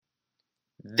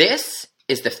This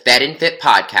is the Fed and Fit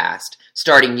podcast,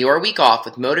 starting your week off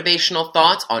with motivational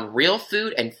thoughts on real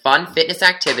food and fun fitness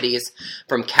activities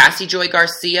from Cassie Joy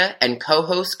Garcia and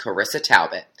co-host Carissa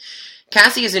Talbot.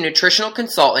 Cassie is a nutritional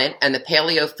consultant and the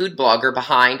paleo food blogger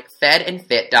behind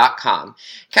fedandfit.com.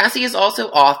 Cassie has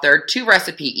also authored 2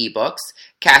 recipe ebooks,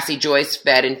 Cassie Joy's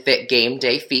Fed and Fit Game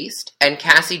Day Feast and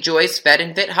Cassie Joy's Fed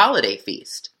and Fit Holiday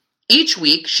Feast. Each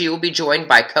week, she will be joined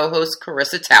by co-host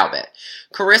Carissa Talbot.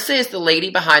 Carissa is the lady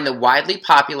behind the widely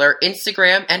popular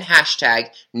Instagram and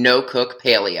hashtag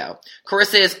NoCookPaleo.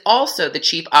 Carissa is also the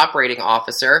Chief Operating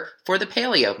Officer for the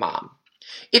Paleo Mom.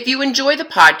 If you enjoy the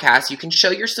podcast, you can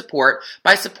show your support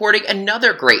by supporting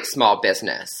another great small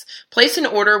business. Place an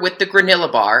order with the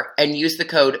Granilla Bar and use the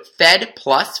code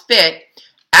FED+FIT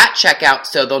at checkout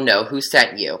so they'll know who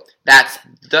sent you. That's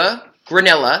the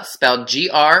Granilla, spelled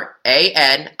Granilla,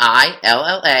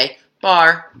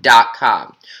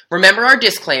 bar.com. Remember our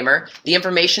disclaimer, the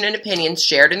information and opinions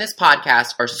shared in this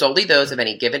podcast are solely those of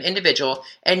any given individual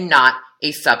and not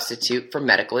a substitute for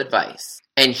medical advice.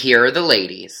 And here are the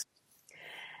ladies.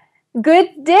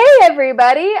 Good day,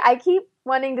 everybody. I keep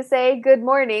wanting to say good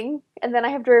morning, and then I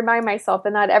have to remind myself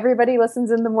that not everybody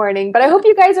listens in the morning. But I hope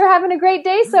you guys are having a great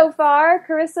day so far.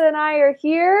 Carissa and I are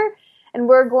here. And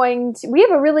we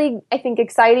have a really, I think,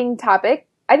 exciting topic.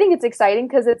 I think it's exciting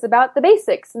because it's about the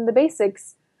basics. And the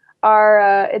basics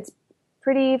are, it's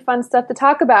pretty fun stuff to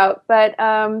talk about. But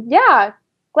yeah,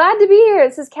 glad to be here.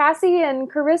 This is Cassie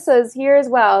and Carissa's here as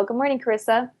well. Good morning,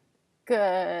 Carissa.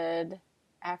 Good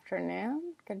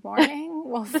afternoon. Good morning.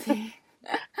 We'll see.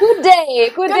 Good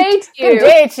day. Good day to you. Good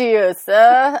day to you,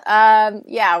 sir.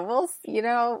 Yeah,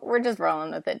 we're just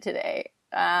rolling with it today.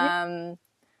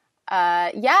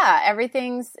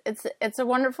 It's a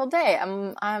wonderful day.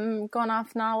 I'm going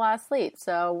off not a lot of sleep,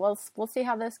 so we'll see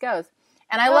how this goes.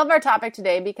 And I love our topic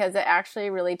today because it actually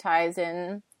really ties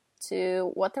in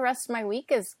to what the rest of my week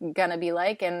is gonna be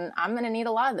like, and I'm gonna need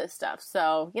a lot of this stuff.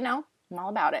 So I'm all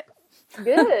about it.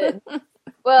 Good.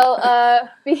 Well,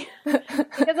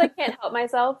 because I can't help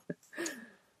myself,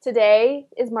 today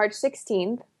is March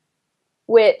 16th.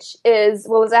 Which is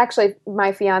actually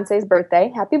my fiance's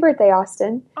birthday. Happy birthday,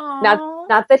 Austin. Aww.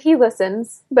 Not that he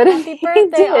listens, but happy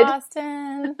birthday,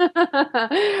 Austin.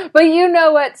 But you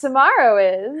know what tomorrow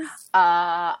is.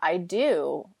 I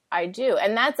do.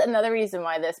 And that's another reason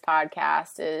why this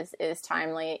podcast is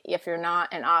timely. If you're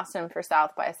not in Austin for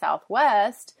South by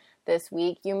Southwest this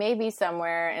week, you may be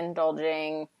somewhere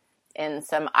indulging in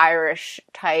some Irish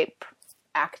type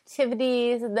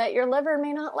activities that your liver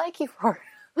may not like you for.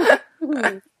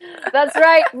 That's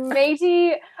right,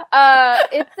 matey.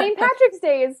 It's St. Patrick's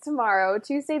Day is tomorrow,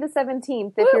 Tuesday the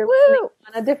 17th, if you're listening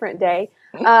on a different day.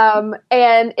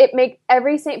 And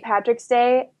every St. Patrick's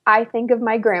Day, I think of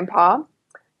my grandpa.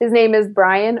 His name is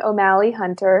Brian O'Malley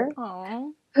Hunter,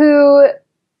 who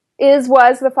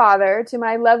was the father to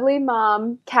my lovely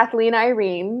mom, Kathleen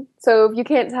Irene. So if you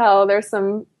can't tell, there's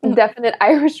some definite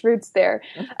Irish roots there.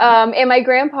 And my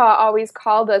grandpa always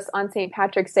called us on St.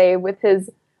 Patrick's Day with his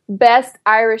best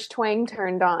Irish twang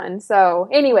turned on. So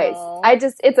anyways,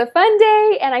 it's a fun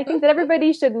day, and I think that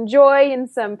everybody should enjoy and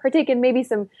partake in maybe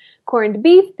some corned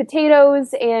beef,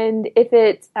 potatoes, and if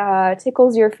it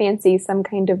tickles your fancy, some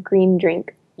kind of green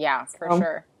drink. Yeah, for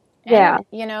sure. And,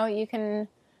 you can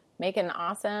make an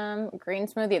awesome green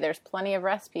smoothie. There's plenty of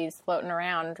recipes floating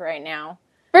around right now.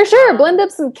 For sure. Blend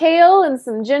up some kale and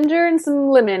some ginger and some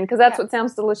lemon, because that's what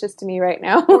sounds delicious to me right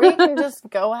now. Or you can just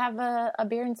go have a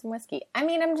beer and some whiskey. I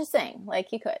mean, I'm just saying,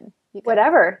 you could.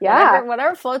 Whatever, yeah.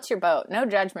 Whatever floats your boat. No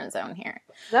judgment zone here.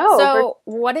 No. So,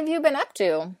 what have you been up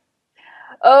to?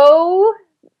 Oh,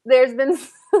 there's been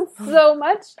so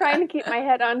much trying to keep my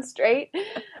head on straight.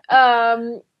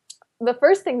 The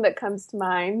first thing that comes to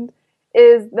mind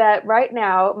is that right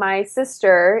now my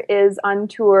sister is on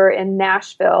tour in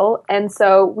Nashville, and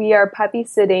so we are puppy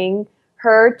sitting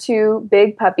her 2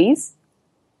 big puppies.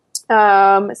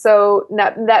 So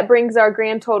that brings our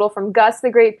grand total from Gus the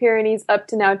Great Pyrenees up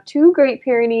to now 2 Great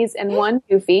Pyrenees and 1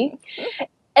 Doofy.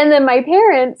 And then my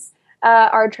parents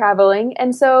are traveling,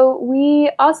 and so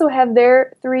we also have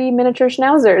their 3 miniature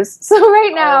schnauzers. So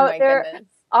right now,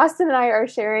 Austin and I are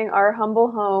sharing our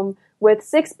humble home with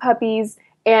 6 puppies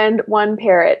and 1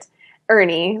 parrot,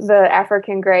 Ernie, the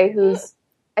African gray,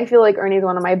 I feel like Ernie's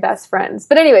one of my best friends.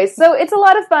 But anyways, so it's a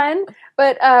lot of fun.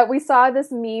 But we saw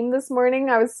this meme this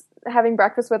morning. I was having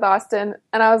breakfast with Austin,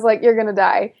 and I was like, you're going to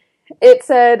die. It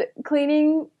said,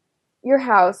 cleaning your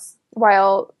house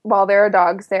while there are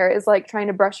dogs there is like trying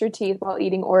to brush your teeth while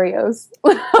eating Oreos.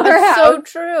 It's so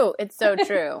true. It's so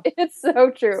true. It's so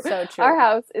true. So true. Our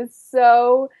house is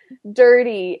so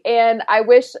dirty, and I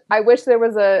wish there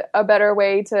was a better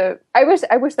way to. I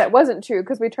wish that wasn't true,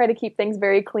 because we try to keep things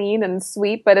very clean and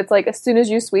sweep. But it's like as soon as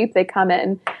you sweep, they come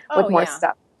in with more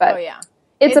stuff. But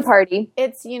it's a party.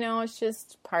 It's it's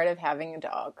just part of having a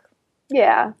dog.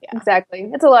 Yeah, exactly.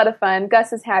 It's a lot of fun.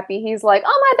 Gus is happy. He's like,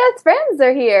 "Oh, my best friends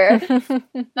are here."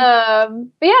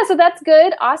 But yeah, so that's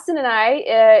good. Austin and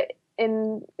I,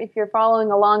 if you're following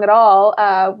along at all,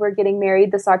 we're getting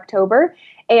married this October,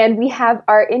 and we have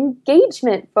our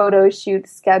engagement photo shoot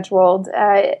scheduled.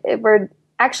 We're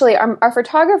actually our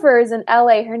photographer is in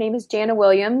LA. Her name is Jana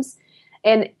Williams.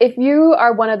 And if you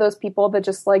are one of those people that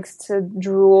just likes to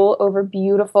drool over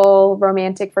beautiful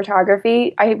romantic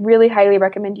photography, I really highly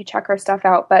recommend you check her stuff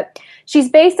out. But she's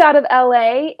based out of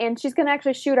LA, and she's going to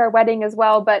actually shoot our wedding as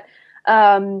well. But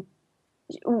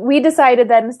we decided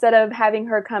that instead of having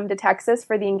her come to Texas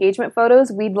for the engagement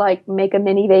photos, we'd like make a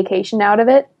mini vacation out of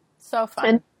it. So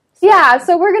fun.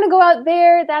 So we're going to go out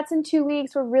there. That's in 2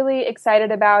 weeks. We're really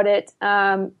excited about it.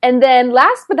 And then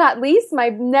last but not least, my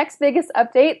next biggest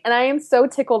update, and I am so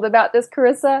tickled about this,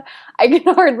 Carissa, I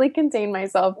can hardly contain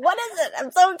myself. What is it? I'm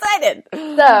so excited.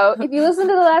 So if you listen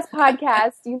to the last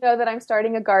podcast, you know that I'm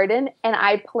starting a garden, and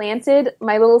I planted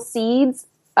my little seeds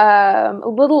a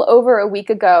little over a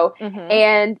week ago,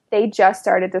 and they just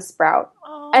started to sprout.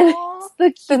 Aww. And it's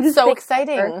the cutest That's so thing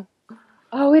exciting. ever.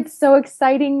 Oh, it's so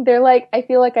exciting. They're like, I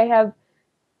feel like I have,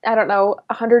 I don't know,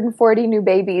 140 new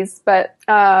babies, but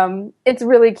it's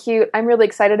really cute. I'm really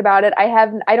excited about it. I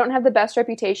don't have the best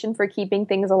reputation for keeping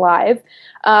things alive.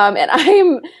 And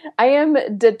I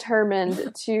am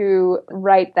determined to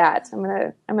write that. I'm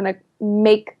going to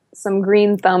make some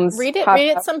green thumbs. Read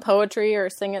it some poetry or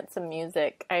sing it some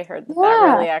music. I heard that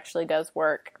really actually does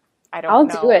work. I don't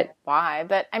know why,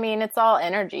 but I mean, it's all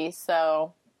energy,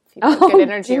 so if you put good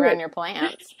energy around your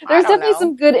plants. There's definitely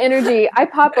some good energy. I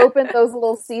pop open those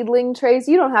little seedling trays.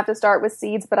 You don't have to start with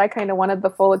seeds, but I kind of wanted the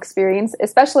full experience,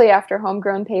 especially after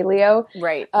Homegrown Paleo.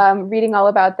 Right. Reading all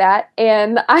about that.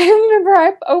 And I remember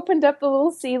I opened up the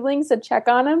little seedlings to check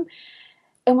on them.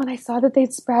 And when I saw that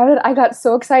they'd sprouted, I got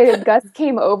so excited. Gus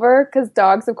came over, because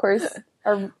dogs, of course,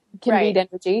 can read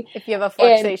energy. If you have a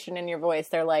fluctuation in your voice,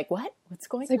 they're like, what? What's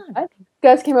going on? What?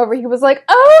 Gus came over. He was like,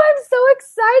 oh, I'm so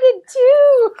excited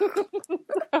too.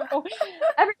 So,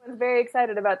 everyone's very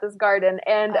excited about this garden.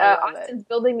 And Austin's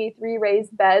building me 3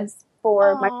 raised beds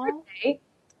for my birthday,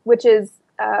 which is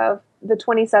the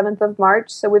 27th of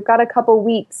March. So we've got a couple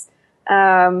weeks.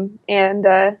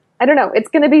 I don't know. It's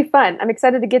going to be fun. I'm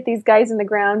excited to get these guys in the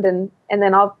ground, and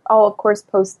then I'll of course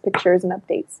post pictures and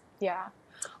updates. Yeah.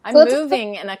 I'm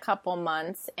moving in a couple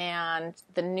months, and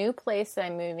the new place that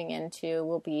I'm moving into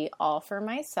will be all for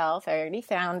myself. I already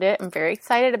found it. I'm very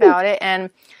excited about it,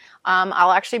 and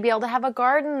I'll actually be able to have a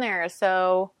garden there.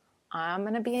 So I'm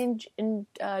going to be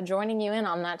joining you in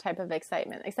on that type of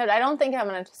excitement. Except I don't think I'm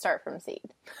going to start from seed.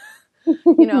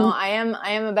 I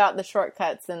am about the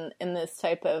shortcuts in this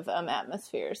type of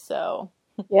atmosphere. So.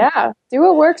 Yeah, do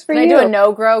what works for you. Can I do a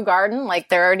no-grow garden? Like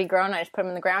they're already grown, I just put them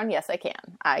in the ground? Yes, I can.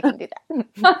 I can do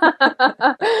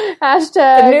that.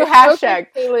 Hashtag. The new hashtag.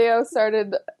 Paleo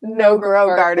started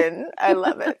no-grow garden. I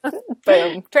love it.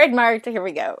 Boom. Trademarked. Here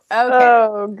we go. Okay.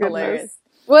 Oh, goodness. Hilarious.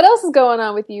 What else is going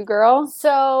on with you, girl?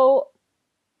 So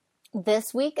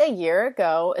this week a year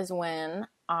ago is when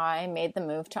I made the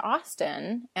move to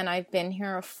Austin, and I've been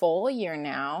here a full year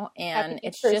now, and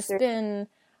it's just been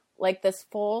like this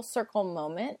full circle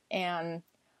moment, and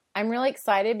I'm really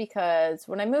excited because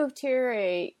when I moved here,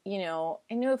 I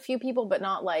knew a few people, but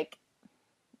not like,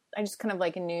 I just kind of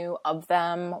like knew of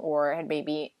them or had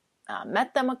maybe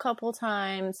met them a couple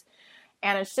times,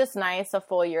 and it's just nice a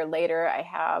full year later. I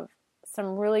have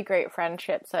some really great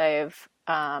friendships I've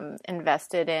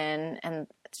invested in, and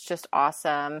it's just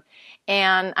awesome,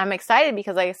 and I'm excited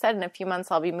because like I said, in a few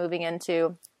months I'll be moving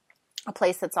into a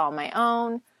place that's all my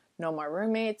own. No more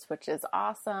roommates, which is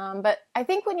awesome. But I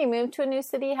think when you move to a new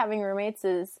city, having roommates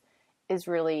is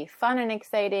really fun and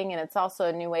exciting. And it's also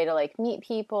a new way to like meet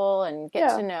people and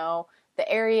get to know the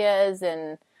areas,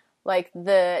 and like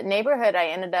the neighborhood I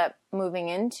ended up moving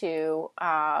into,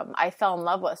 I fell in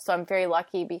love with. So I'm very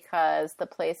lucky because the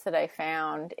place that I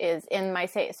found is in my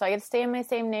same, so I get to stay in my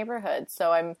same neighborhood.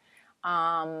 So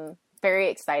I'm very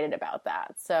excited about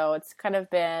that. So it's kind of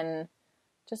been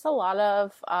just a lot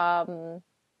of,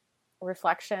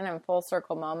 reflection and full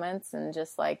circle moments, and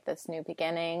just like this new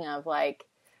beginning of like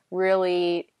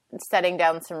really setting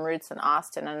down some roots in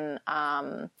Austin.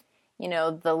 And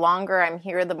the longer I'm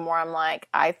here, the more I'm like,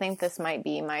 I think this might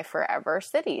be my forever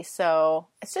city. So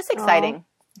it's just exciting. Aww.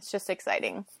 It's just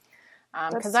exciting.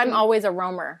 Because I'm always a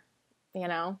roamer,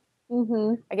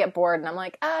 Mm-hmm. I get bored and I'm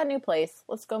like, new place.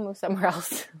 Let's go move somewhere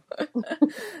else.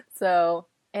 So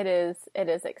it is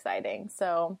exciting.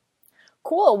 So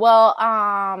cool. Well,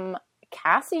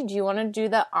 Cassie, do you want to do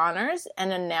the honors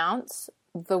and announce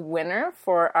the winner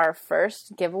for our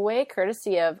first giveaway,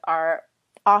 courtesy of our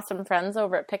awesome friends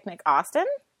over at Picnic Austin?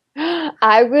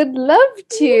 I would love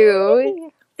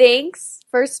to. Thanks,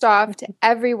 first off, to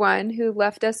everyone who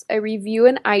left us a review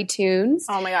in iTunes.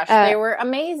 Oh my gosh, they were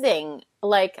amazing.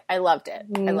 Like, I loved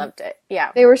it. Mm-hmm. I loved it.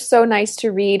 Yeah. They were so nice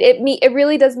to read. It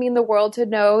really does mean the world to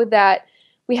know that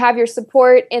we have your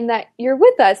support and that you're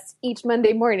with us each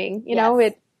Monday morning. You know,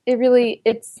 it really,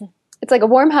 it's like a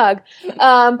warm hug.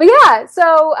 But yeah,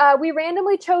 so we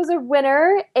randomly chose a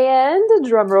winner, and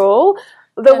drum roll,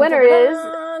 the winner is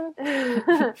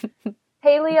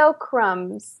Paleo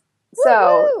Crumbs.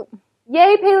 So,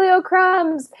 yay, Paleo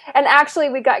Crumbs! And actually,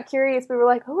 we got curious. We were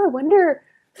like, oh, I wonder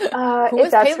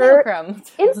if that's her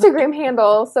Instagram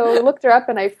handle. So we looked her up,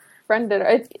 and I friended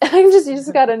her. She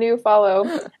just got a new follow.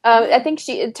 I think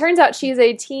it turns out she's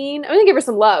a teen. I'm going to give her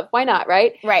some love. Why not,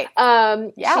 right? Right.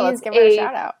 Let's give her a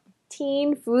shout out.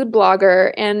 Teen food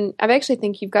blogger, and I actually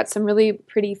think you've got some really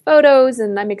pretty photos,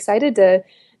 and I'm excited to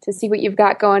see what you've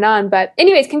got going on. But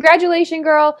anyways, congratulations,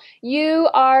 girl. You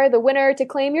are the winner. To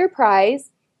claim your prize,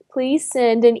 please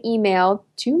send an email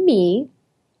to me,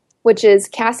 which is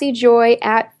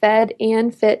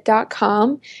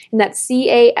CassieJoy@fedandfit.com, and that's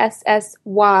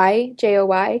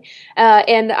CasssyJoy.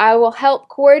 And I will help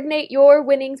coordinate your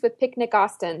winnings with Picnic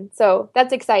Austin. So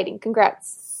that's exciting.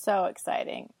 Congrats. So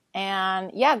exciting. And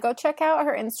yeah, go check out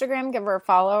her Instagram. Give her a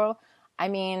follow. I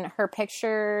mean, her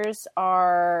pictures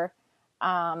are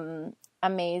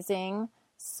amazing.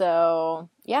 So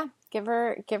yeah, give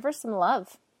her some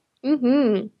love.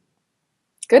 Mm-hmm.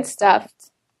 Good stuff.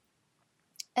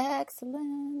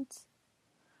 Excellent.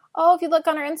 Oh, if you look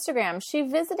on her Instagram, she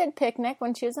visited Picnic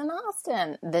when she was in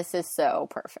Austin. This is so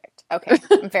perfect. Okay,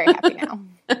 I'm very happy now.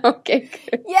 Okay,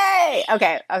 good. Yay!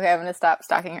 Okay, I'm going to stop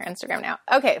stalking her Instagram now.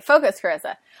 Okay, focus,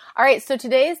 Carissa. All right, so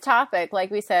today's topic,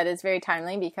 like we said, is very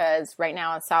timely because right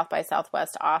now it's South by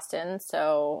Southwest Austin,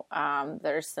 so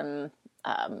there's some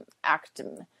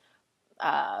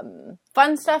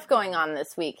fun stuff going on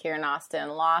this week here in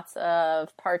Austin. Lots of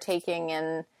partaking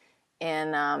in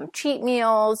cheat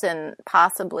meals and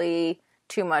possibly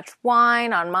too much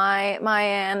wine on my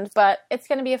end, but it's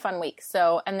going to be a fun week.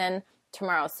 So, and then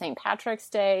tomorrow's St. Patrick's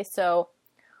Day. So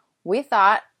we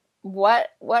thought, what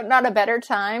not a better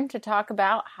time to talk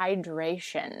about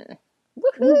hydration.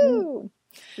 Woohoo!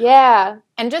 Yeah.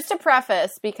 And just to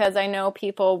preface, because I know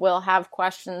people will have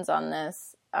questions on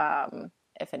this,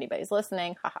 if anybody's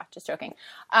listening, haha, just joking.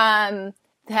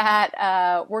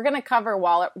 That we're going to cover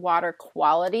water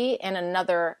quality in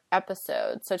another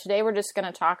episode. So today we're just going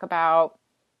to talk about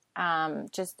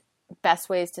just best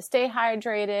ways to stay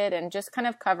hydrated and just kind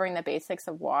of covering the basics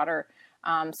of water.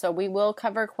 So we will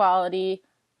cover quality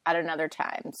at another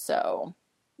time. So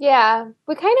yeah,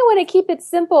 we kind of want to keep it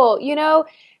simple. You know,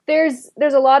 there's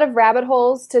a lot of rabbit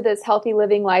holes to this healthy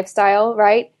living lifestyle,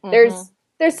 right? Mm-hmm.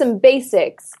 There's some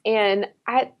basics, and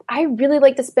I really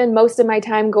like to spend most of my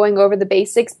time going over the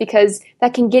basics because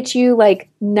that can get you like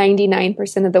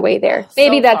 99% of the way there.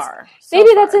 Maybe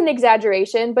that's an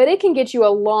exaggeration, but it can get you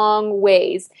a long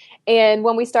ways. And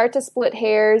when we start to split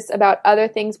hairs about other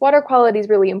things, water quality is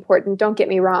really important. Don't get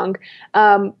me wrong.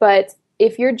 But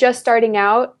if you're just starting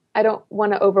out, I don't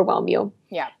want to overwhelm you.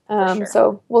 Yeah, for sure.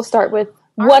 So we'll start with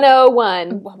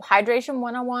 101. Hydration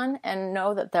 101, and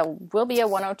know that there will be a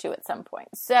 102 at some point.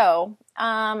 So,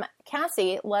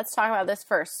 Cassie, let's talk about this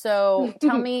first. So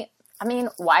tell me,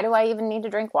 why do I even need to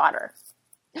drink water?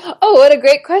 Oh, what a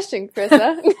great question,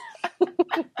 Carissa.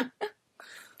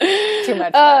 Too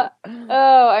much fun.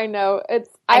 I know.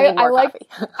 I like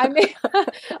coffee.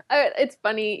 It's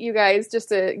funny, you guys, just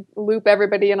to loop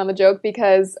everybody in on the joke,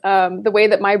 because the way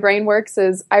that my brain works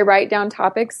is I write down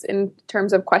topics in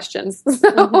terms of questions.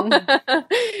 So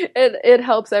it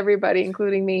helps everybody,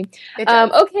 including me.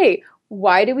 Okay,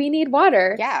 why do we need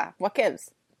water? Yeah, what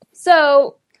gives?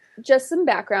 So just some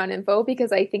background info,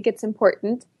 because I think it's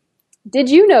important.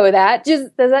 Did you know that? Does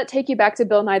that take you back to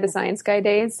Bill Nye the Science Guy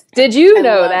days? Did you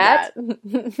know that?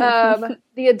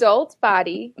 The adult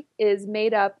body is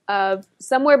made up of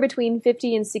somewhere between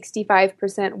 50 and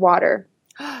 65% water.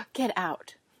 Get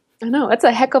out. I know. That's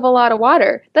a heck of a lot of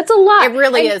water. That's a lot. It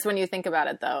really is when you think about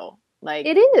it, though. Like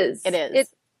it is. It is.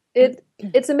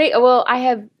 It's amazing. Well, I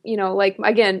have,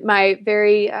 again, my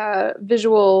very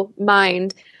visual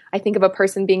mind. I think of a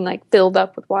person being like filled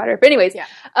up with water. But anyways,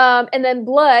 and then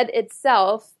blood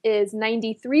itself is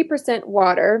 93%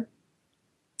 water.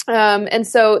 And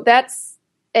so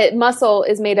muscle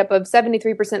is made up of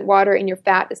 73% water and your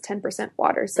fat is 10%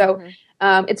 water. So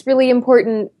it's really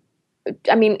important.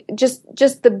 I mean, just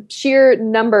the sheer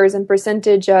numbers and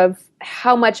percentage of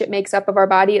how much it makes up of our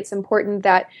body, it's important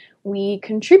that we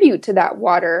contribute to that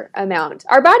water amount.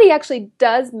 Our body actually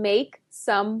does make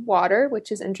some water,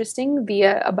 which is interesting,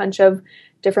 via a bunch of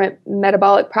different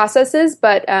metabolic processes,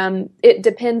 but it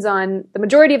depends on the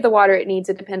majority of the water it needs.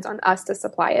 It depends on us to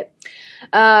supply it.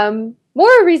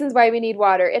 More reasons why we need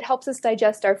water. It helps us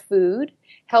digest our food,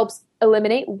 helps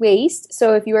eliminate waste.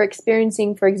 So if you are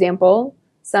experiencing, for example,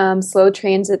 some slow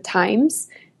transit times,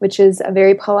 which is a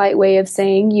very polite way of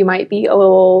saying you might be a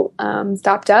little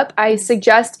stopped up, I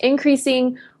suggest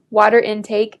increasing water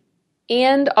intake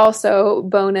and also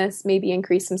bonus, maybe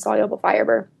increase some soluble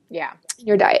fiber in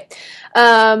your diet.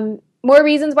 More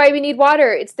reasons why we need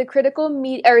water. It's the critical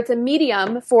it's a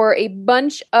medium for a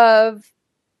bunch of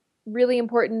really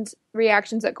important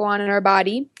reactions that go on in our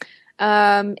body.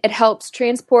 It helps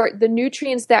transport the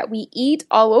nutrients that we eat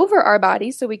all over our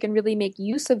body so we can really make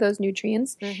use of those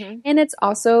nutrients. And it's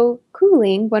also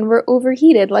cooling when we're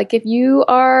overheated. Like if you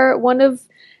are one of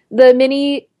the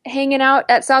many hanging out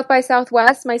at South by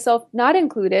Southwest, myself not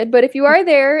included, but if you are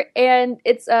there and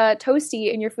it's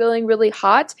toasty and you're feeling really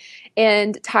hot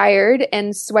and tired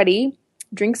and sweaty,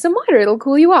 drink some water. It'll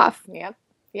cool you off.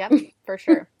 Yep, for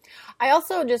sure. I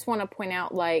also just want to point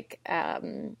out, like,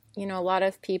 you know, a lot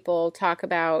of people talk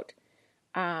about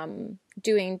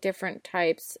doing different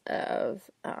types of,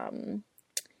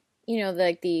 you know,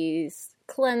 like these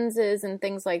cleanses and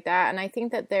things like that. And I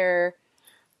think that there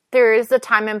is a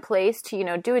time and place to, you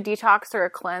know, do a detox or a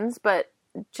cleanse, but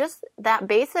just that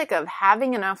basic of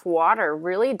having enough water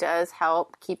really does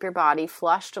help keep your body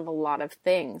flushed of a lot of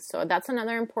things. So that's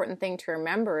another important thing to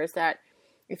remember, is that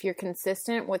if you're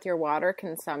consistent with your water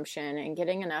consumption and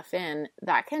getting enough in,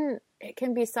 it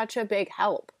can be such a big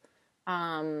help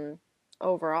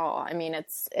overall. I mean,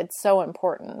 it's so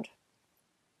important.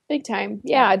 Big time.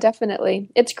 Yeah,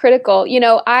 definitely. It's critical. You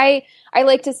know, I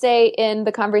like to say in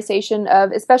the conversation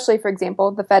of, especially, for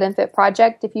example, the Fed and Fit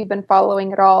project, if you've been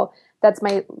following at all, that's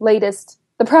my latest.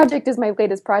 The project is my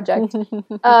latest project.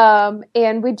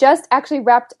 And we just actually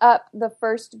wrapped up the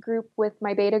first group with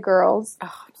my beta girls.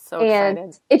 Oh, I'm so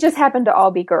excited. It just happened to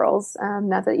all be girls.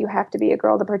 Not that you have to be a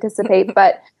girl to participate,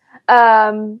 but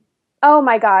oh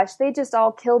my gosh, they just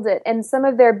all killed it. And some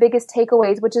of their biggest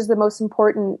takeaways, which is the most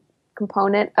important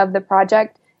component of the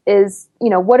project, is, you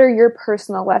know, what are your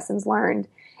personal lessons learned?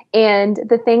 And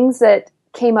the things that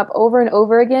came up over and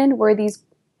over again were these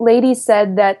ladies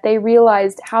said that they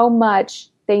realized how much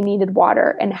they needed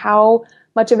water and how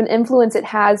much of an influence it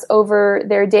has over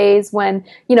their days when,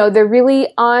 you know, they're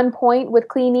really on point with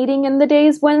clean eating and the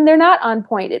days when they're not on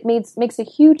point. It makes a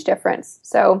huge difference.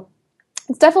 So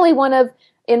it's definitely one of,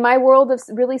 in my world of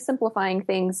really simplifying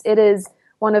things, it is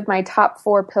one of my top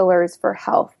 4 pillars for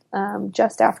health,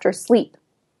 just after sleep.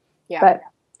 Yeah. But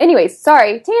anyways,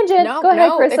 sorry, tangent. Go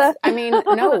ahead, Carissa. I mean,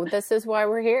 no, this is why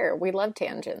we're here. We love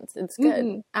tangents. It's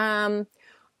good.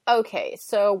 Okay,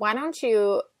 so why don't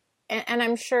you, and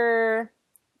I'm sure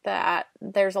that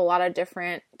there's a lot of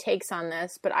different takes on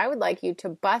this, but I would like you to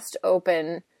bust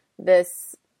open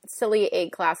this silly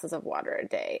 8 glasses of water a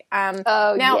day.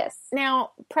 Yes.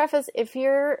 Now, preface, if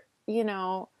you're, you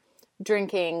know,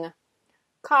 drinking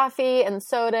coffee and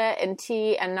soda and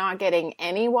tea and not getting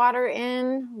any water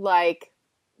in, like,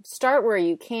 start where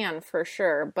you can for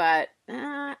sure, but,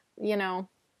 you know,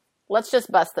 let's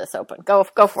just bust this open. Go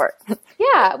for it.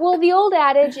 Yeah. Well, the old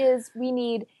adage is we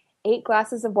need 8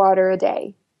 glasses of water a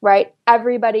day, right?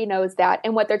 Everybody knows that.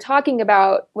 And what they're talking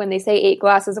about when they say 8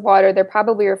 glasses of water, they're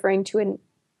probably referring to an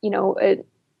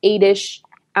 8-ish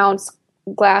ounce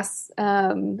glass.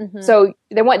 So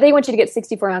they want you to get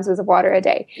 64 ounces of water a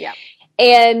day. Yeah.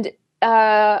 And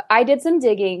I did some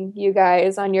digging, you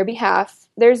guys, on your behalf.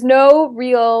 There's no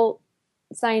real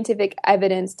scientific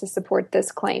evidence to support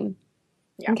this claim.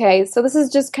 Yeah. Okay, so this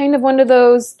is just kind of one of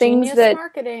those things Genius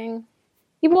marketing.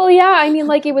 Well, yeah, I mean,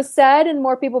 like, it was said and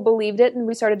more people believed it and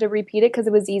we started to repeat it because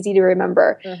it was easy to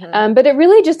remember. But it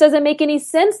really just doesn't make any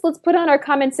sense. Let's put on our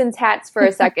common sense hats for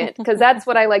a second because that's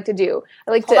what I like to do.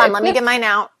 Hold on, let me get mine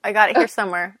out. I got it here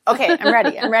somewhere. Okay,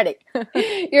 I'm ready.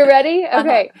 You're ready?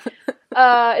 Okay.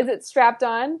 Is it strapped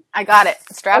on? I got it.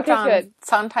 Strapped on. Good.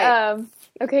 It's on tight.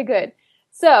 Okay, good.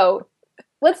 So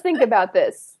let's think about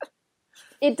this.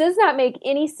 It does not make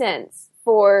any sense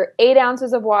for 8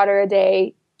 ounces of water a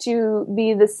day to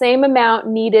be the same amount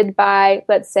needed by,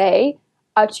 let's say,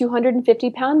 a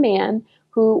 250-pound man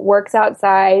who works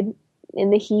outside in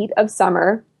the heat of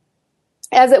summer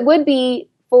as it would be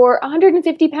for a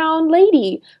 150-pound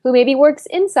lady who maybe works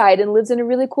inside and lives in a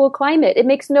really cool climate. It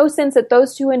makes no sense that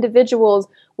those two individuals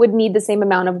would need the same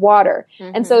amount of water.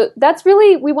 Mm-hmm. And so that's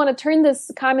really, we want to turn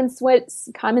this common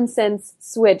sense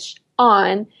switch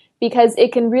on, because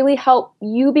it can really help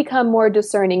you become more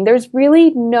discerning. There's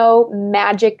really no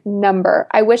magic number.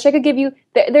 I wish I could give you,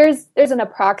 there's an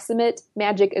approximate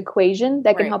magic equation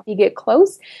that can help you get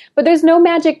close, but there's no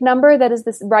magic number that is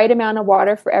this right amount of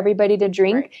water for everybody to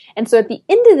drink. Right. And so at the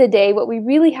end of the day, what we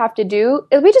really have to do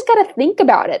is we just got to think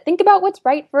about it. Think about what's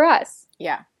right for us.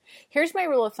 Yeah. Here's my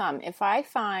rule of thumb. If I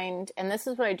find, and this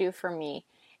is what I do for me,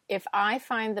 if I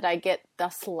find that I get the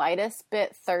slightest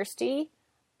bit thirsty,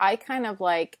 I kind of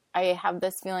like, I have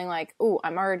this feeling like, ooh,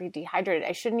 I'm already dehydrated.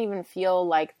 I shouldn't even feel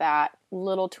like that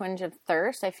little twinge of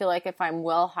thirst. I feel like if I'm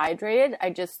well hydrated,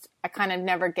 I kind of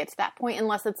never get to that point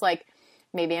unless it's like,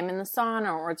 maybe I'm in the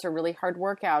sauna or it's a really hard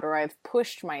workout or I've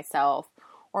pushed myself,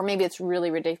 or maybe it's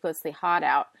really ridiculously hot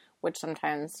out, which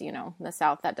sometimes, in the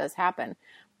South that does happen.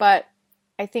 But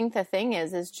I think the thing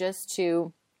is just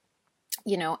to,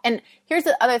 and here's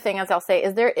the other thing, as I'll say,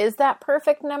 is there is that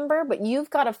perfect number, but you've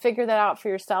got to figure that out for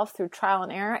yourself through trial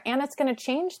and error. And it's going to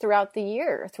change throughout the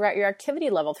year, throughout your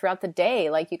activity level, throughout the day.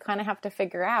 Like you kind of have to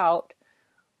figure out,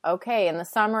 okay, in the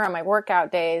summer on my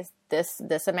workout days,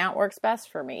 this amount works best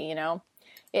for me.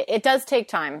 It does take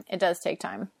time. It does take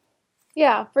time.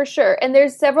 Yeah, for sure. And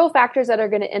there's several factors that are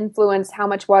going to influence how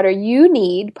much water you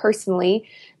need personally.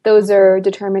 Those are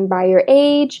determined by your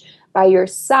age, by your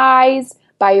size,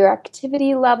 by your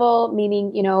activity level,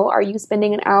 meaning, are you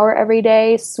spending an hour every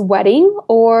day sweating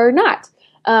or not?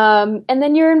 And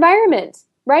then your environment.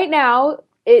 Right now,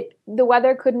 the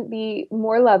weather couldn't be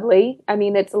more lovely. I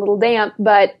mean, it's a little damp,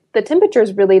 but the temperature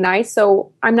is really nice,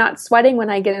 so I'm not sweating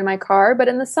when I get in my car. But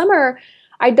in the summer,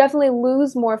 I definitely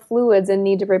lose more fluids and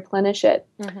need to replenish it.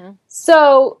 Mm-hmm.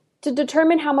 So to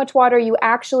determine how much water you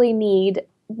actually need,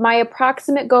 my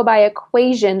approximate go-by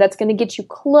equation that's going to get you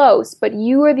close, but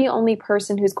you are the only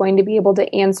person who's going to be able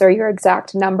to answer your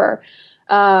exact number.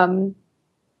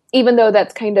 Even though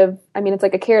that's kind of, it's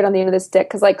like a carrot on the end of the stick,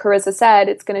 because like Carissa said,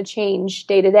 it's going to change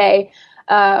day to day.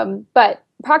 But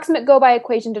approximate go-by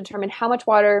equation to determine how much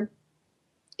water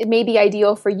it may be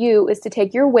ideal for you is to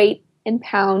take your weight in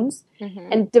pounds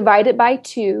and divide it by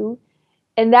 2.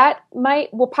 And that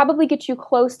will probably get you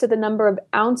close to the number of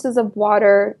ounces of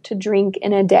water to drink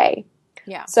in a day.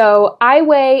 Yeah. So I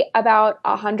weigh about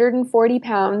 140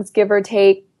 pounds, give or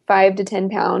take 5 to 10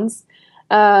 pounds.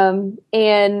 And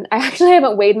I actually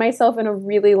haven't weighed myself in a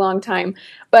really long time,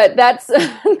 but that's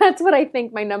what I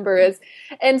think my number is.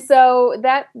 And so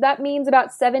that means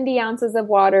about 70 ounces of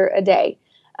water a day.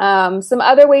 Some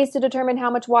other ways to determine how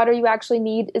much water you actually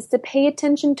need is to pay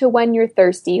attention to when you're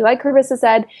thirsty. Like Carissa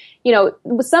said,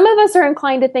 some of us are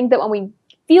inclined to think that when we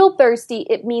feel thirsty,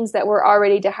 it means that we're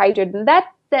already dehydrated. And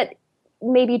that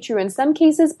may be true in some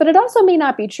cases, but it also may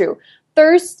not be true.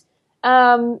 Thirst,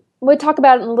 we'll talk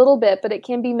about it in a little bit, but it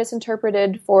can be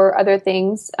misinterpreted for other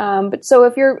things. But so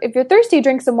if you're thirsty,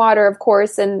 drink some water, of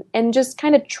course, and just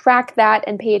kind of track that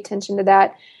and pay attention to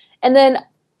that. And then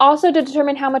also, to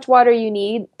determine how much water you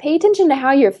need, pay attention to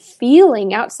how you're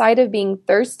feeling outside of being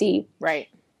thirsty. Right.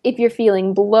 If you're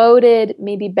feeling bloated,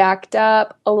 maybe backed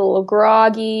up, a little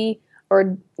groggy,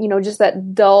 or, just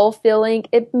that dull feeling,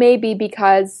 it may be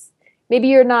because maybe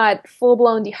you're not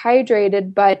full-blown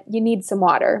dehydrated, but you need some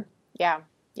water. Yeah,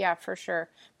 for sure.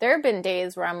 There have been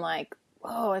days where I'm like,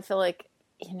 whoa, I feel like,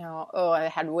 I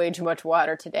had way too much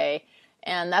water today.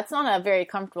 And that's not a very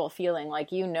comfortable feeling.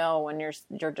 Like, when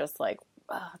you're just like,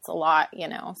 oh, it's a lot,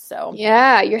 so.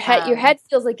 Yeah, your head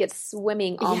feels like it's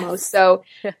swimming almost. Yes.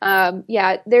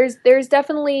 So, there's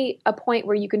definitely a point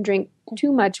where you can drink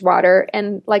too much water.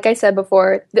 And like I said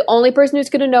before, the only person who's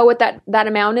going to know what that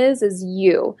amount is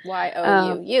you.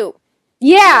 You.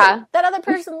 Yeah. That other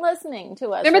person listening to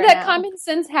us. Remember that common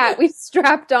sense hat we've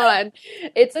strapped on.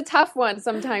 It's a tough one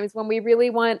sometimes when we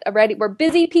really want we're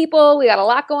busy people. We got a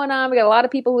lot going on. We got a lot of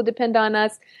people who depend on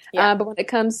us. Yeah. But when it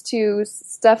comes to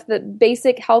stuff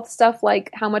basic health stuff,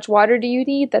 like how much water do you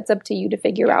need, that's up to you to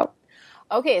figure out.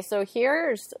 Okay. So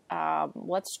here's,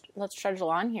 let's trudge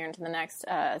on here into the next,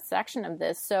 section of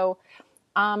this. So,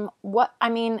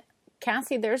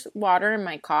 Cassie, there's water in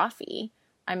my coffee.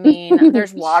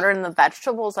 There's water in the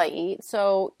vegetables I eat.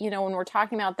 So, when we're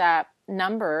talking about that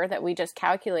number that we just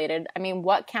calculated,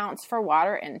 what counts for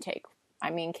water intake?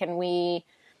 Can we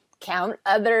count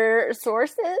other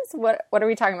sources? What are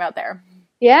we talking about there?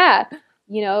 Yeah.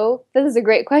 This is a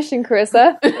great question,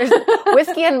 Carissa. There's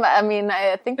whiskey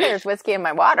I think there's whiskey in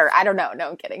my water. I don't know. No,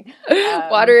 I'm kidding.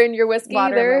 Water in your whiskey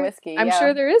water either? in my whiskey, I'm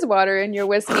sure there is water in your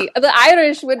whiskey. The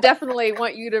Irish would definitely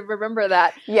want you to remember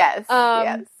that. Yes,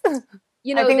 yes.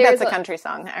 I think that's a country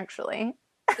song, actually.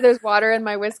 There's water in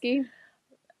my whiskey?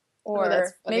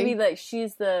 Or maybe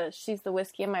she's the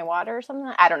whiskey in my water or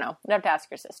something. I don't know. You'd have to ask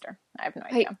your sister. I have no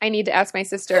idea. I need to ask my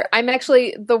sister. I'm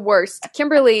actually the worst.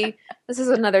 Kimberly, this is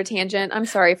another tangent. I'm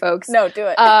sorry, folks. No, do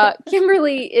it.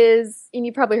 Kimberly is, and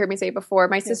you probably heard me say it before,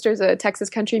 my sister's a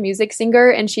Texas country music singer,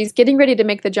 and she's getting ready to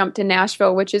make the jump to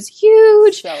Nashville, which is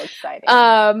huge. So exciting.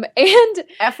 And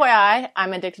FYI,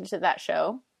 I'm addicted to that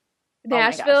show.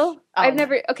 Nashville.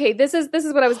 This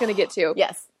is what I was going to get to.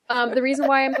 Yes. The reason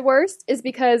why I'm the worst is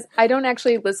because I don't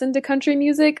actually listen to country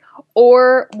music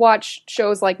or watch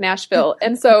shows like Nashville.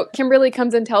 And so Kimberly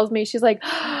comes and tells me, she's like,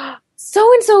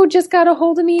 so-and-so just got a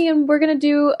hold of me and we're going to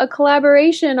do a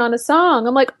collaboration on a song.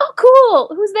 I'm like, oh,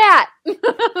 cool. Who's that?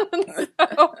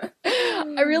 So,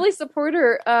 I really support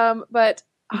her. But,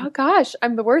 oh gosh,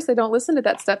 I'm the worst. I don't listen to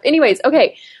that stuff. Anyways,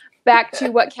 okay. Back to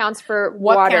what counts for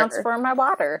water. What counts for my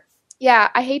water? Yeah,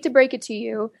 I hate to break it to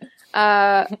you.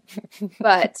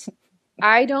 But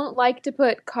I don't like to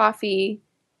put coffee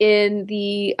in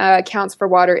the counts for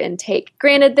water intake.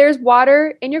 Granted, there's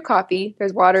water in your coffee,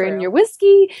 there's water in your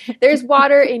whiskey, there's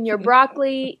water in your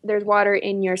broccoli, there's water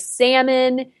in your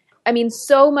salmon. I mean,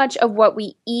 so much of what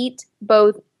we eat,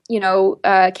 both,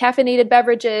 caffeinated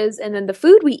beverages and then the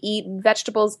food we eat,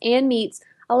 vegetables and meats,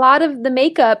 a lot of the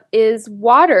makeup is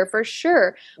water for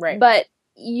sure. Right. But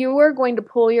you are going to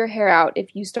pull your hair out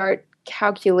if you start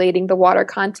calculating the water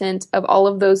content of all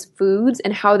of those foods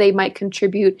and how they might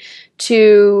contribute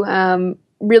to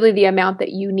really the amount that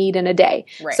you need in a day.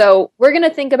 Right. So we're going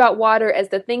to think about water as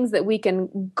the things that we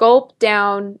can gulp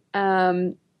down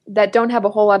that don't have a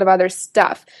whole lot of other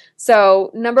stuff.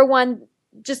 So number one,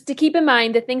 just to keep in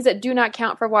mind, the things that do not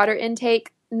count for water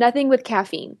intake, nothing with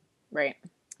caffeine. Right.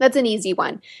 That's an easy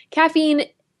one. Caffeine,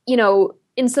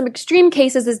 in some extreme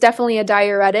cases is definitely a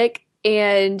diuretic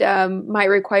and might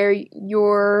require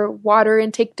your water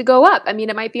intake to go up. I mean,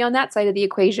 it might be on that side of the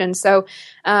equation. So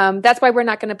that's why we're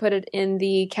not going to put it in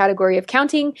the category of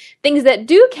counting. Things that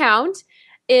do count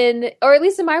or at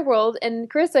least in my world, and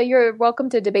Carissa, you're welcome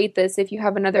to debate this if you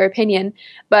have another opinion,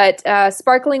 but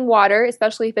sparkling water,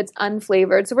 especially if it's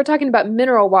unflavored. So we're talking about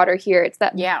mineral water here. It's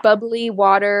that bubbly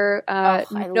water,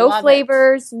 no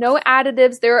flavors, no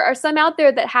additives. There are some out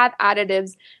there that have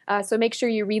additives, so make sure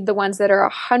you read the ones that are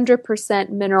 100%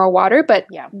 mineral water, but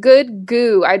good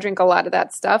goo. I drink a lot of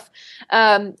that stuff.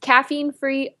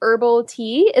 Caffeine-free herbal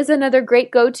tea is another great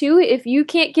go-to. If you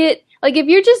can't get, if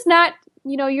you're just not,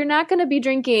 you're not going to be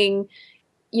drinking,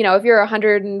 if you're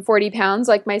 140 pounds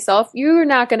like myself, you're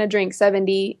not going to drink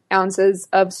 70 ounces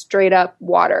of straight up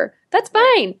water. That's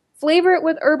fine. Flavor it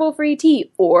with herbal-free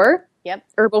tea or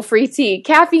herbal-free tea,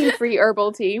 caffeine-free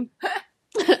herbal tea.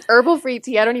 Herbal-free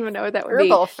tea. I don't even know what that would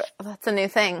be. That's a new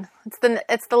thing.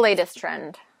 It's the latest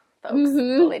trend, folks.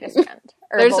 Mm-hmm. The latest trend.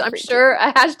 There's, I'm sure,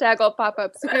 a hashtag will pop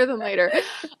up sooner than later.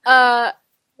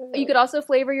 You could also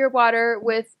flavor your water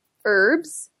with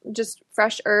herbs, just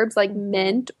fresh herbs like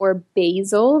mint or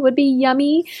basil would be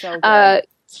yummy. So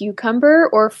cucumber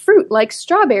or fruit like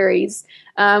strawberries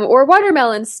or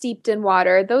watermelon steeped in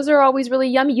water. Those are always really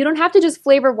yummy. You don't have to just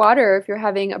flavor water if you're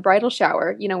having a bridal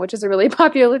shower, which is a really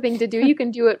popular thing to do. You can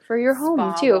do it for your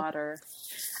home too. Water.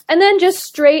 And then just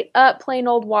straight up plain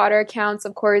old water counts,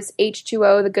 of course,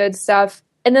 H2O, the good stuff.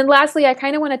 And then lastly, I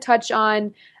kind of want to touch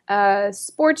on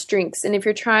sports drinks. And if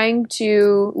you're trying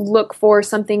to look for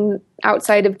something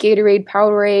outside of Gatorade,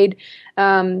 Powerade,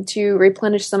 to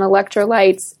replenish some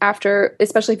electrolytes after,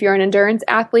 especially if you're an endurance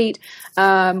athlete,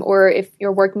 or if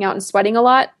you're working out and sweating a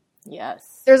lot. Yes.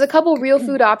 There's a couple real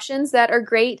food options that are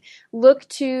great. Look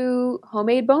to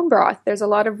homemade bone broth. There's a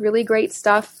lot of really great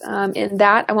stuff in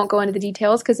that. I won't go into the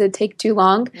details because it'd take too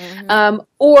long. Mm-hmm.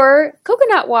 Or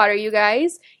coconut water, you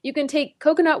guys. You can take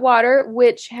coconut water,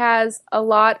 which has a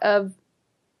lot of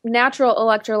natural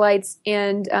electrolytes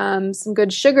and some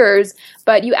good sugars,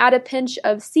 but you add a pinch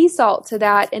of sea salt to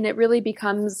that, and it really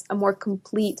becomes a more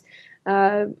complete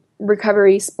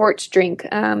recovery sports drink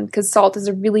because salt is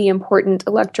a really important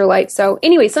electrolyte. So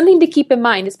anyway, something to keep in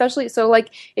mind, especially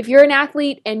if you're an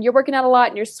athlete and you're working out a lot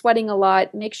and you're sweating a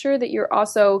lot, make sure that you're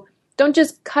also, don't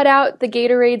just cut out the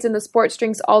Gatorades and the sports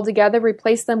drinks altogether,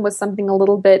 replace them with something a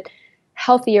little bit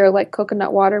healthier like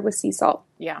coconut water with sea salt.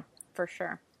 Yeah, for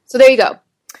sure. So there you go.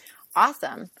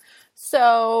 Awesome.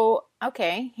 So,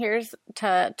 okay, here's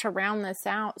to round this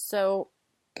out. So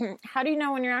how do you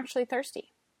know when you're actually thirsty?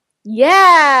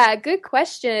 Yeah, good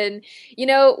question.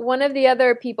 One of the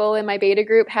other people in my beta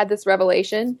group had this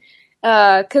revelation.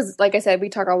 Because, like I said, we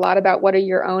talk a lot about what are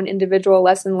your own individual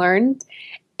lesson learned.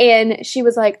 And she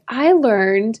was like, I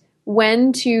learned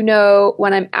when to know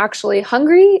when I'm actually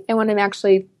hungry and when I'm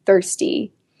actually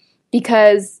thirsty.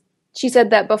 Because she said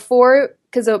that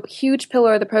because a huge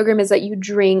pillar of the program is that you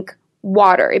drink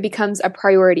water. It becomes a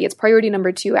priority. It's priority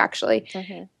number 2, actually.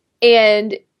 Mm-hmm.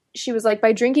 And she was like,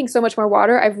 by drinking so much more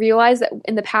water, I've realized that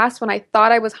in the past when I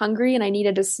thought I was hungry and I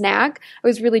needed a snack, I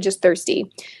was really just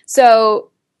thirsty. So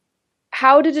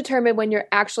how to determine when you're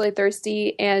actually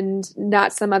thirsty and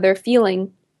not some other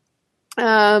feeling.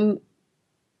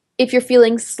 If you're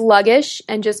feeling sluggish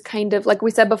and just kind of, like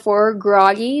we said before,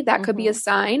 groggy, that could be a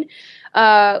sign.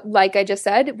 Like I just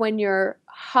said, when you're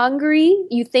hungry,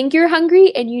 you think you're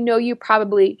hungry and you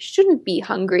probably shouldn't be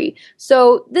hungry.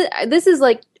 So this is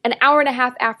like an hour and a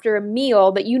half after a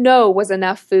meal that was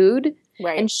enough food.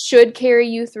 Right. And should carry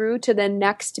you through to the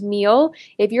next meal.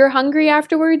 If you're hungry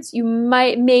afterwards, you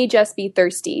may just be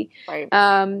thirsty. Right.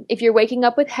 If you're waking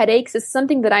up with headaches, it's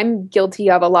something that I'm guilty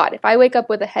of a lot. If I wake up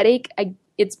with a headache,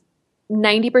 it's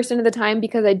 90% of the time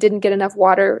because I didn't get enough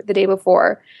water the day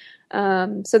before.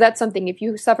 So that's something. If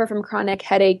you suffer from chronic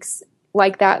headaches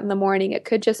like that in the morning, it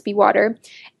could just be water.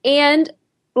 And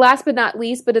last but not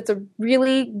least, but it's a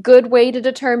really good way to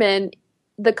determine,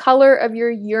 the color of your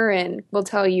urine will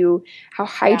tell you how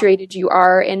hydrated you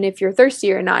are and if you're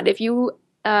thirsty or not. If you,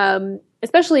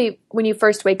 especially when you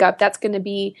first wake up, that's going to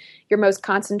be your most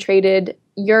concentrated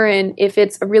urine. If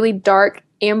it's a really dark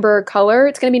amber color,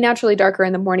 it's going to be naturally darker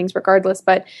in the mornings regardless.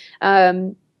 But,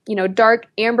 dark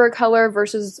amber color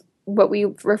versus what we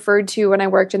referred to when I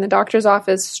worked in the doctor's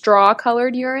office,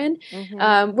 straw-colored urine.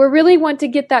 Mm-hmm. We really want to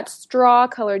get that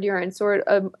straw-colored urine, sort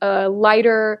of a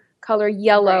lighter color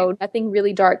yellow, right. Nothing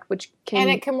really dark, and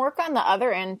it can work on the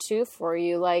other end too for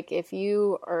you. Like if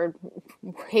you are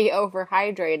way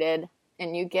overhydrated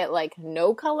and you get like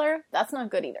no color, that's not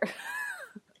good either.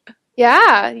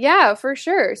 Yeah, for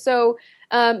sure. So,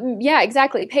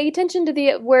 exactly. Pay attention to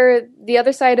the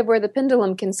other side of where the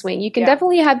pendulum can swing. You can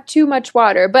definitely have too much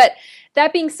water, but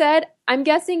that being said, I'm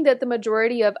guessing that the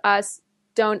majority of us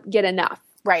don't get enough.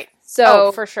 Right.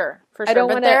 So for sure. I don't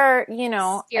but there are,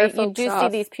 you do see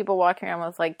these people walking around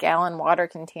with like gallon water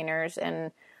containers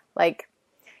and like,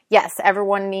 yes,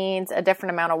 everyone needs a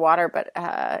different amount of water, but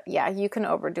you can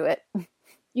overdo it.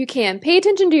 You can. Pay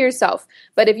attention to yourself.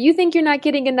 But if you think you're not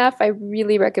getting enough, I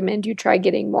really recommend you try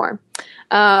getting more.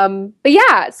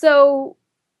 So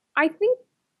I think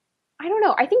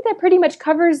that pretty much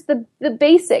covers the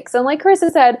basics. And like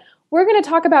Carissa said, we're going to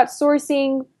talk about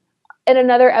sourcing in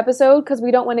another episode because we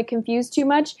don't want to confuse too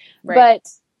much. Right.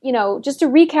 But, just to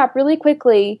recap really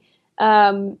quickly,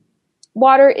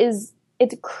 water it's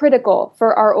critical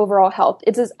for our overall health.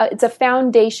 It's a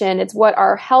foundation. It's what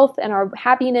our health and our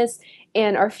happiness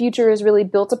and our future is really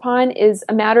built upon. Is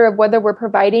a matter of whether we're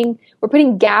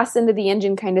putting gas into the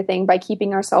engine kind of thing by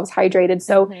keeping ourselves hydrated.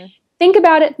 So think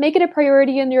about it, make it a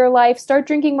priority in your life, start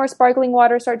drinking more sparkling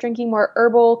water, start drinking more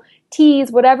herbal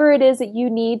teas, whatever it is that you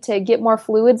need to get more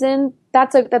fluids in.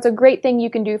 That's a great thing you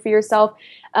can do for yourself.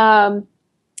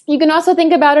 You can also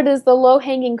think about it as the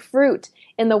low-hanging fruit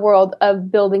in the world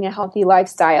of building a healthy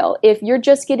lifestyle. If you're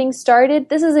just getting started,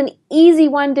 this is an easy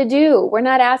one to do. We're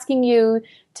not asking you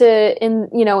to,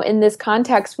 in this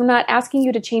context, we're not asking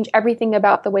you to change everything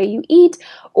about the way you eat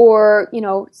or,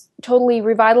 totally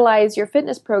revitalize your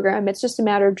fitness program. It's just a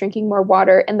matter of drinking more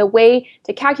water. And the way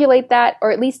to calculate that,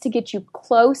 or at least to get you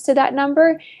close to that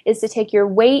number, is to take your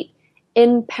weight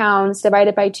in pounds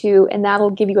divided by 2, and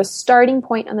that'll give you a starting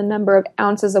point on the number of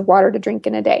ounces of water to drink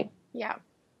in a day. Yeah.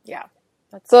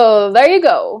 So there you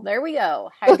go. There we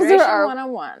go. Hydration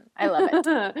 101. I love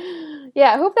it.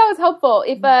 Yeah, I hope that was helpful.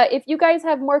 If you guys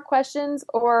have more questions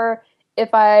or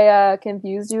if I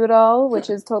confused you at all, which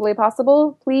is totally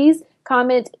possible, please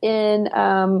comment in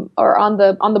or on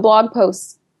the blog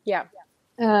posts. Yeah.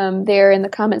 There in the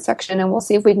comment section, and we'll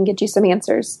see if we can get you some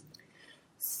answers.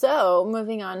 So,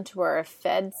 moving on to our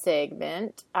Fed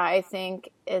segment, I think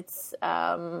it's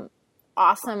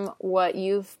awesome what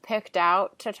you've picked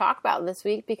out to talk about this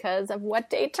week because of what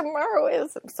day tomorrow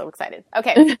is. I'm so excited.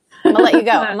 Okay, I'm going to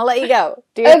let you go.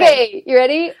 Do your thing. You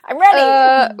ready? I'm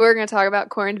ready. We're going to talk about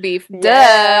corned beef.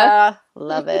 Yeah,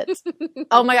 love it.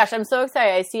 Oh my gosh, I'm so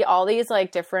excited. I see all these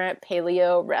like different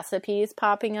paleo recipes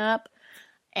popping up,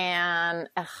 and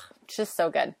it's just so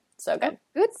good. So good.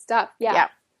 Good stuff. Yeah.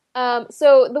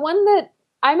 So the one that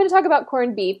I'm going to talk about,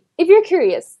 corned beef. If you're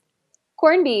curious,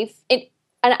 corned beef,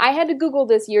 and I had to Google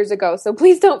this years ago, so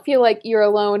please don't feel like you're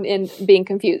alone in being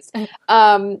confused.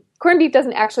 Corned beef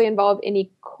doesn't actually involve any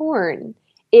corn.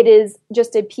 It is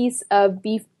just a piece of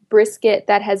beef brisket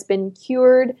that has been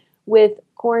cured with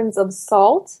corns of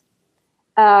salt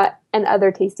and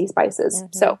other tasty spices.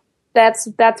 Mm-hmm. So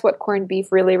that's what corned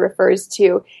beef really refers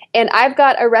to. And I've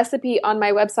got a recipe on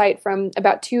my website from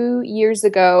about 2 years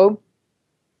ago.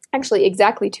 Actually,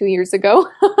 exactly 2 years ago.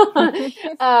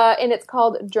 And it's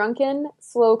called Drunken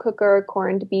Slow Cooker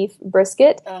Corned Beef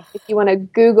Brisket. Ugh. If you want to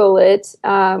Google it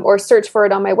or search for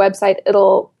it on my website,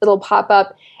 it'll pop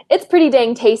up. It's pretty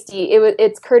dang tasty.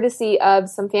 It's courtesy of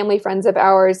some family friends of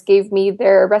ours gave me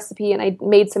their recipe, and I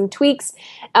made some tweaks.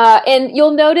 And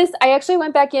you'll notice I actually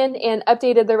went back in and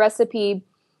updated the recipe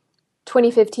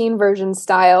 2015 version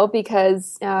style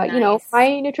because, nice.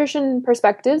 My nutrition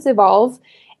perspectives evolve.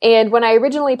 And when I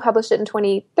originally published it in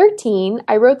 2013,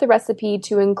 I wrote the recipe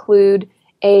to include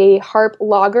a Harp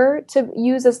lager to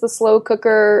use as the slow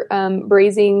cooker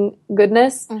braising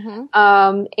goodness,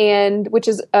 and which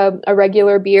is a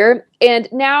regular beer. And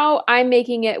now I'm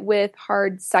making it with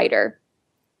hard cider.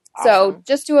 Awesome. So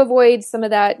just to avoid some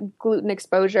of that gluten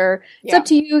exposure, it's up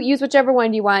to you. Use whichever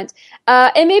one you want.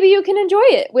 And maybe you can enjoy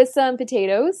it with some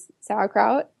potatoes,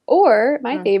 sauerkraut, or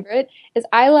my favorite is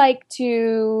I like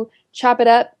to chop it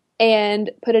up and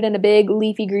put it in a big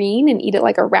leafy green and eat it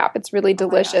like a wrap. It's really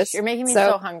delicious. You're making me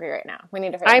so hungry right now. We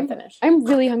need to hurry and finish. I'm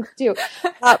really hungry too.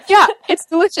 Yeah, it's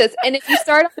delicious. And if you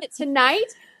start on it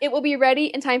tonight, it will be ready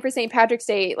in time for St. Patrick's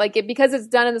Day. Because it's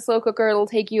done in the slow cooker, it'll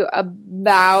take you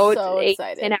about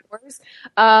 8-10 hours.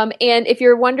 And if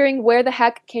you're wondering where the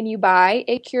heck can you buy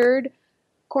a cured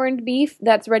corned beef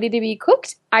that's ready to be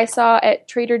cooked, I saw at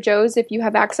Trader Joe's, if you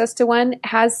have access to one,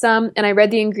 has some, and I read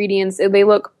the ingredients. They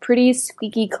look pretty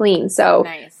squeaky clean. So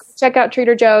nice. Check out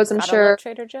Trader Joe's. I'm sure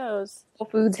Trader Joe's. Whole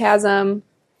Foods has them,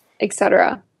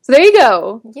 etc. So there you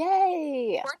go.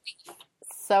 Yay!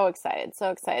 So excited.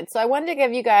 So I wanted to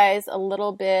give you guys a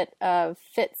little bit of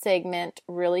fit segment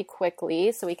really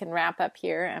quickly so we can wrap up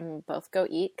here and both go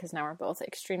eat because now we're both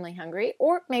extremely hungry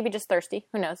or maybe just thirsty.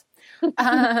 Who knows?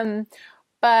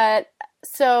 But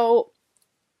so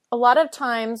a lot of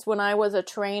times when I was a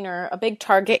trainer, a big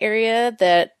target area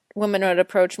that women would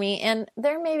approach me, and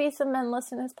there may be some men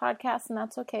listening to this podcast, and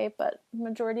that's okay, but the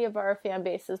majority of our fan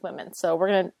base is women. So we're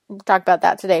going to talk about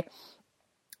that today,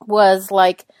 was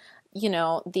like,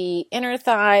 the inner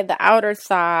thigh, the outer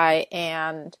thigh,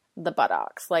 and the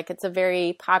buttocks. Like it's a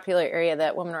very popular area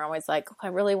that women are always like, I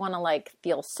really want to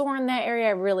feel sore in that area.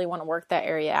 I really want to work that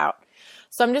area out.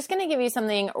 So I'm just going to give you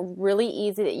something really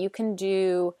easy that you can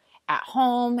do at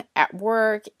home, at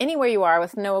work, anywhere you are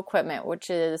with no equipment, which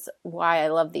is why I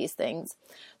love these things.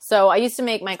 So I used to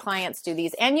make my clients do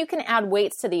these, and you can add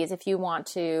weights to these if you want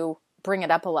to bring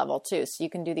it up a level too. So you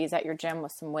can do these at your gym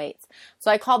with some weights. So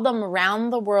I called them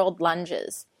round the world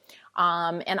lunges.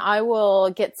 And I will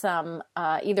get some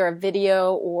either a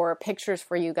video or pictures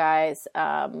for you guys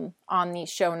on the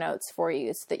show notes for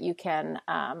you so that you can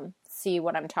see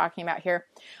what I'm talking about here.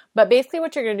 But basically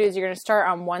what you're going to do is you're going to start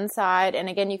on one side. And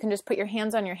again, you can just put your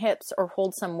hands on your hips or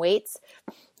hold some weights,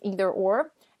 either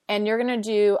or. And you're going to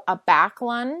do a back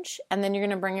lunge, and then you're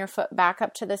going to bring your foot back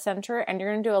up to the center, and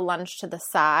you're going to do a lunge to the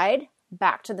side,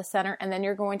 back to the center, and then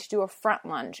you're going to do a front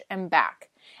lunge and back.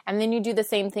 And then you do the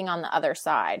same thing on the other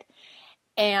side.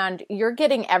 And you're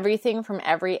getting everything from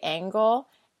every angle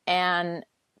and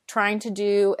trying to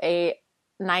do a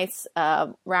nice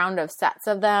round of sets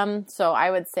of them. So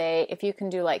I would say if you can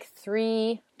do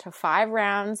 3 to 5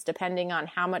 rounds, depending on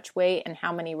how much weight and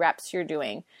how many reps you're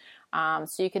doing.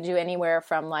 So you could do anywhere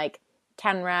from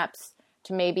 10 reps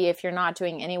to maybe if you're not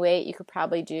doing any weight, you could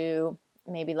probably do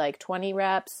maybe 20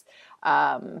 reps.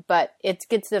 But it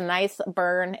gets a nice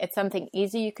burn. It's something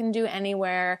easy you can do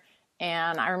anywhere.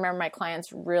 And I remember my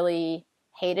clients really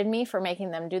hated me for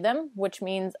making them do them, which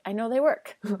means I know they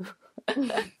work.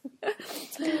 They're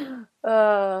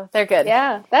good.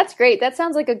 Yeah, that's great. That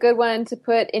sounds like a good one to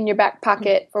put in your back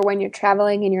pocket for when you're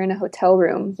traveling and you're in a hotel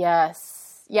room. Yes.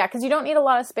 Yeah, because you don't need a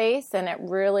lot of space, and it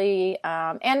really,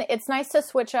 and it's nice to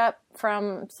switch up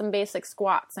from some basic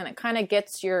squats, and it kind of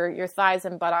gets your thighs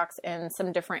and buttocks in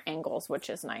some different angles, which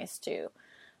is nice too.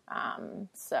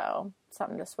 So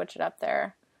something to switch it up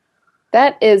there.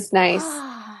 That is nice.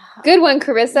 Good one,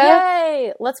 Carissa.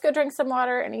 Yay! Let's go drink some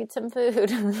water and eat some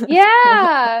food.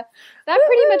 Yeah! That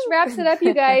pretty much wraps it up,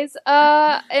 you guys.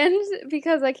 And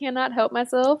because I cannot help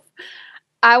myself,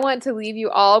 I want to leave you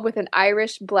all with an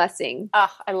Irish blessing.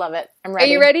 Oh, I love it. I'm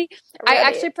ready. Are you ready? I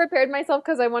actually prepared myself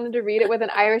because I wanted to read it with an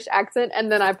Irish accent,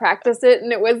 and then I practiced it,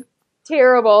 and it was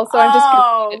terrible. So I'm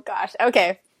just gosh.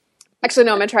 Okay. Actually,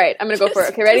 no, I'm going to try it. I'm going to go for it.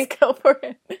 Okay, ready? Just go for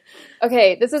it.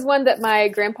 Okay, this is one that my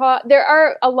grandpa... There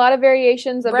are a lot of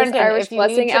variations of Brendan, this Irish if you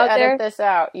blessing need to out edit there. this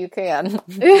out, you can.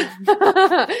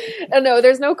 No,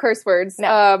 there's no curse words.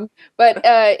 No.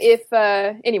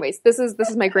 Anyways, this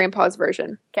is my grandpa's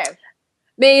version. Okay.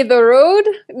 May the road...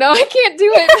 No, I can't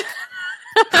do it.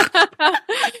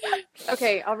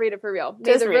 Okay, I'll read it for real.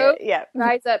 May Just the read road it. Yeah.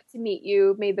 rise up to meet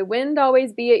you. May the wind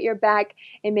always be at your back.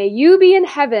 And may you be in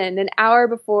heaven an hour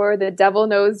before the devil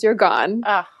knows you're gone.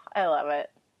 Oh, I love it.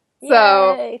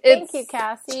 So Yay. it's Thank you,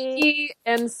 Cassie. cheeky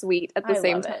and sweet at the I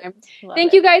same love it. time. Love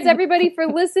Thank it. you guys, everybody, for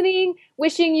listening.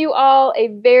 Wishing you all a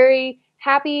very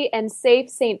happy and safe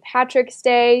St. Patrick's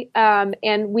Day.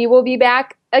 And we will be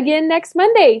back again next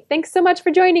Monday. Thanks so much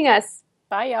for joining us.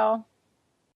 Bye, y'all.